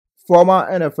Former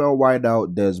NFL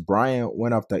wideout Dez Bryant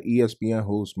went after ESPN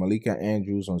host Malika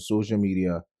on social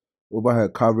media over her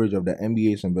coverage of the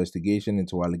NBA's investigation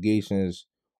into allegations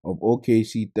of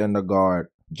OKC Thunder guard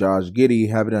Josh Giddey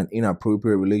having an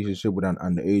inappropriate relationship with an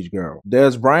underage girl.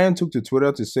 Dez Bryant took to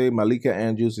Twitter to say Malika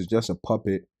is just a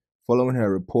puppet following her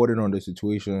reporting on the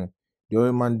situation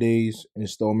during Monday's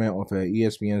installment of her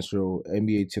ESPN show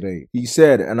NBA Today. He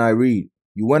said, and I read,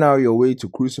 "You went out your way to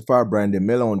crucify Brandon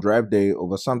Miller on draft day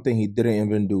over something he didn't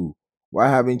even do. Why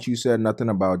haven't you said nothing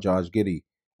about Josh Giddey?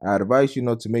 I advise you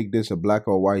not to make this a black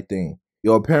or white thing.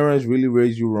 Your parents really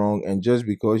raised you wrong, and just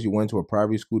because you went to a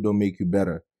private school don't make you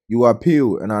better. You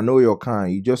appeal, and I know you're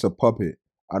kind. You're just a puppet.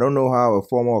 I don't know how a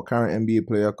former or current NBA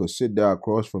player could sit there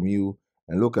across from you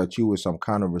and look at you with some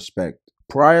kind of respect."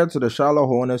 Prior to the Charlotte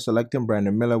Hornets selecting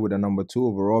Brandon Miller with the number 2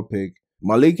 overall pick,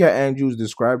 Malika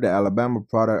described the Alabama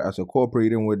product as a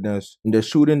cooperating witness in the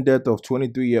shooting death of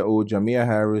 23-year-old Jamia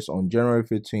Harris on January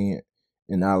 15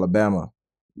 in Alabama.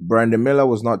 Brandon Miller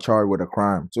was not charged with a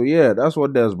crime. So yeah, that's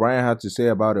what Dez Bryant had to say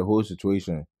about the whole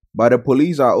situation. But the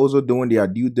police are also doing their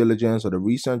due diligence of the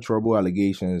recent trouble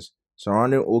allegations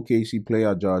surrounding OKC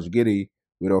player Josh Giddey,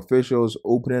 with officials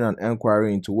opening an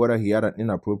inquiry into whether he had an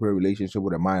inappropriate relationship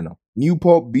with a minor.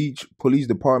 Newport Beach Police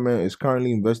Department is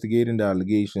currently investigating the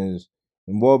allegations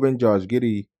involving Josh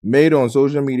Giddey made on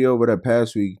social media over the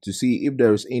past week to see if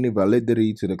there is any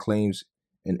validity to the claims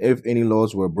and if any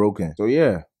laws were broken. So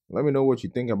yeah, let me know what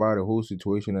you think about the whole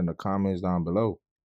situation in the comments down below.